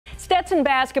Stetson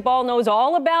basketball knows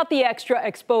all about the extra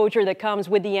exposure that comes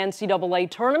with the NCAA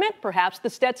tournament. Perhaps the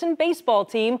Stetson baseball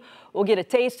team will get a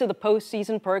taste of the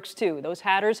postseason perks, too. Those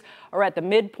Hatters are at the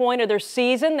midpoint of their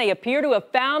season. They appear to have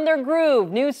found their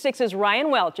groove. News 6's Ryan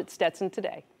Welch at Stetson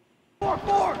today.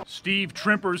 Steve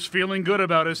Trimper's feeling good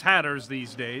about his Hatters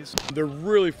these days. They're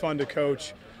really fun to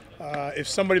coach. If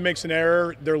somebody makes an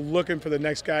error, they're looking for the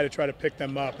next guy to try to pick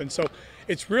them up. And so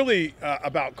it's really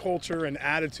about culture and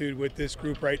attitude with this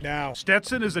group right now.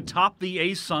 Stetson is atop the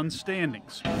ASUN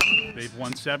standings. They've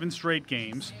won 7 straight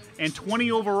games and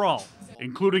 20 overall,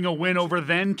 including a win over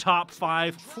then top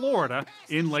 5 Florida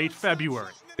in late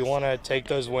February. We want to take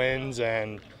those wins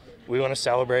and we want to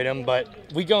celebrate them, but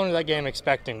we go into that game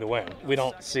expecting to win. We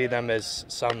don't see them as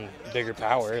some bigger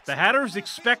power. The Hatters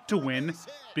expect to win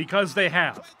because they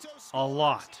have a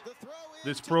lot.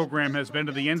 This program has been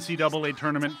to the NCAA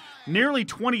tournament nearly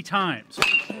 20 times.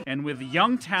 And with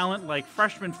young talent like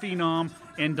freshman phenom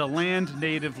and DeLand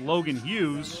native Logan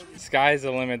Hughes. Sky's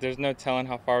the limit. There's no telling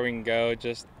how far we can go.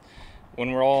 Just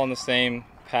when we're all on the same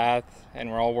path and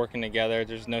we're all working together,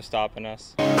 there's no stopping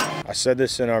us. I said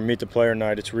this in our Meet the Player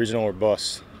night, it's regional or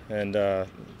bust. And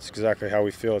it's exactly how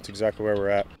we feel. It's exactly where we're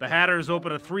at. The Hatters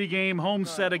open a 3-game home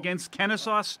set against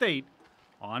Kennesaw State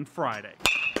on Friday.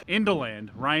 In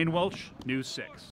DeLand, Ryan Welch, News 6.